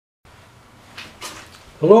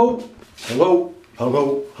Hello, hello,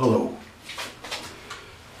 hello, hello.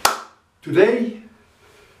 Today,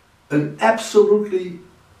 an absolutely,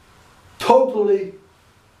 totally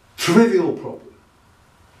trivial problem.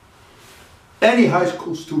 Any high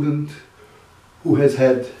school student who has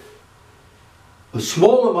had a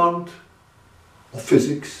small amount of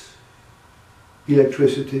physics,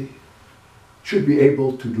 electricity, should be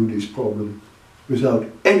able to do this problem without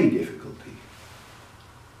any difficulty.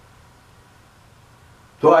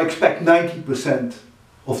 So I expect 90%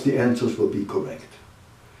 of the answers will be correct.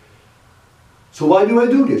 So why do I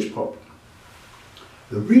do this problem?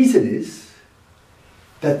 The reason is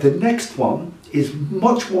that the next one is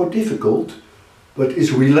much more difficult, but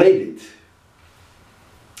is related.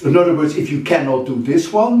 In other words, if you cannot do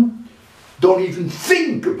this one, don't even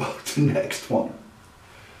think about the next one.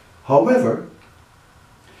 However,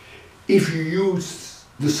 if you use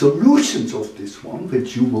the solutions of this one,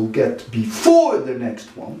 which you will get before the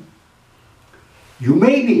next one, you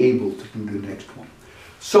may be able to do the next one.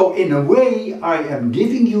 So in a way, I am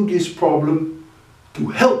giving you this problem to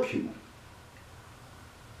help you.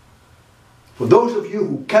 For those of you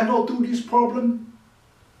who cannot do this problem,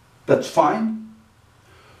 that's fine.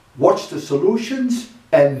 Watch the solutions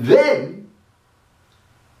and then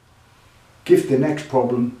give the next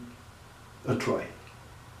problem a try.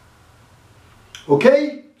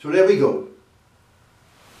 Okay, so there we go.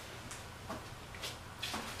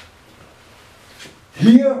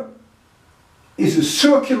 Here is a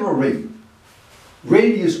circular ring,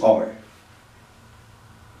 radius r.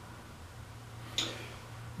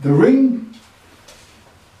 The ring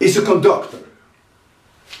is a conductor.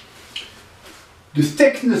 The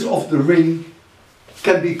thickness of the ring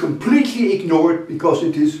can be completely ignored because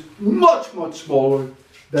it is much, much smaller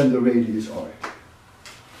than the radius r.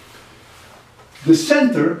 The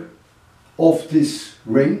center of this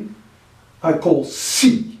ring I call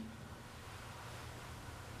C.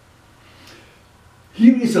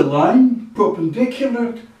 Here is a line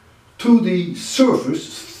perpendicular to the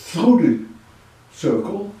surface through the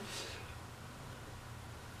circle,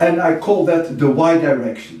 and I call that the y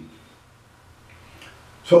direction.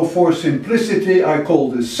 So for simplicity I call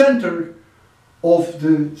the center of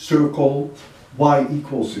the circle y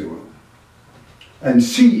equals 0, and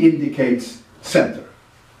C indicates center.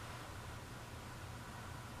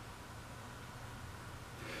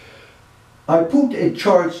 I put a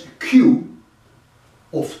charge Q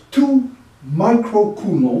of 2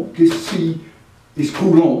 microcoulomb, this C is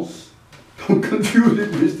coulombs, don't confuse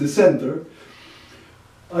it with the center.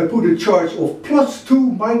 I put a charge of plus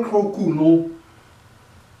 2 microcoulomb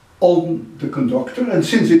on the conductor, and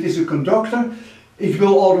since it is a conductor, it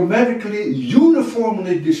will automatically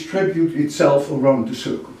uniformly distribute itself around the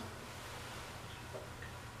circle.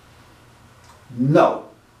 Now,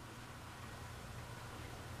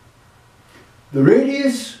 the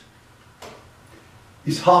radius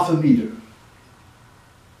is 0.5 meter.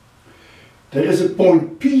 There is a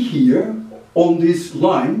point P here on this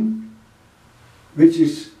line, which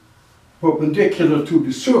is perpendicular to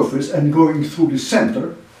the surface and going through the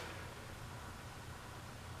center.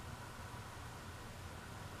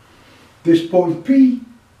 This point P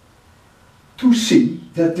to C,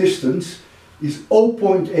 that distance, is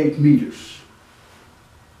 0.8 meters.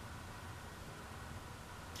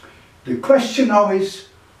 The question now is,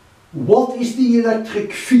 what is the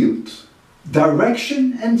electric field?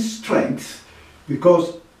 Direction and strength,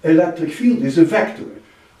 because electric field is a vector.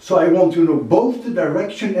 So I want to know both the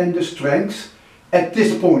direction and the strength at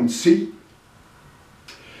this point C,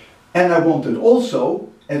 and I want it also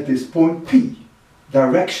at this point P,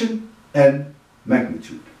 direction and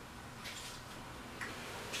magnitude.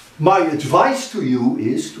 My advice to you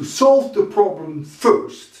is to solve the problem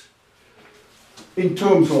first in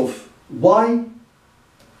terms of y,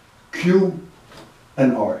 q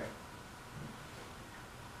and r.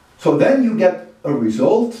 So then you get a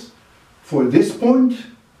result for this point,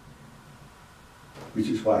 which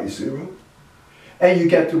is y is 0, and you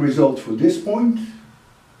get the result for this point,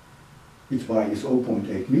 which y is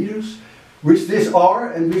 0.8 meters, with this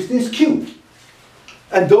r and with this q.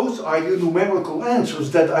 And those are the numerical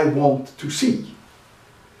answers that I want to see.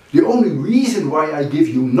 The only reason why I give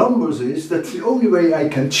you numbers is that's the only way I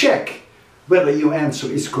can check whether your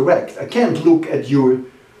answer is correct. I can't look at your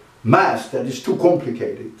math, that is too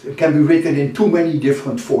complicated. It can be written in too many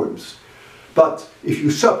different forms. But if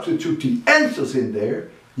you substitute the answers in there,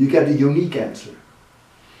 you get a unique answer.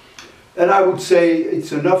 And I would say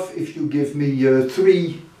it's enough if you give me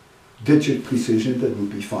 3-digit precision, that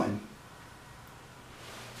would be fine.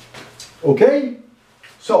 Okay?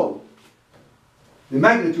 So, the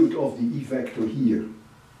magnitude of the E vector here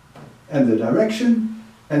and the direction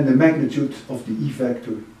and the magnitude of the E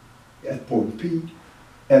vector at point P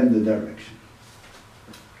and the direction.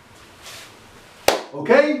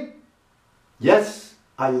 Okay? Yes,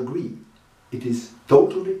 I agree. It is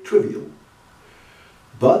totally trivial.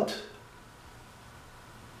 But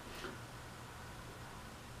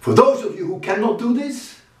for those of you who cannot do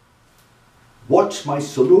this, watch my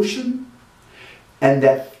solution, and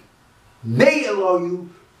that may allow you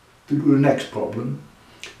to do the next problem,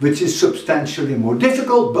 which is substantially more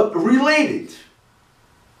difficult but related.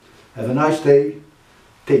 Have a nice day,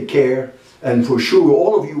 take care, and for sure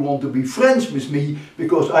all of you want to be friends with me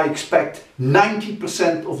because I expect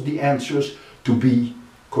 90% of the answers to be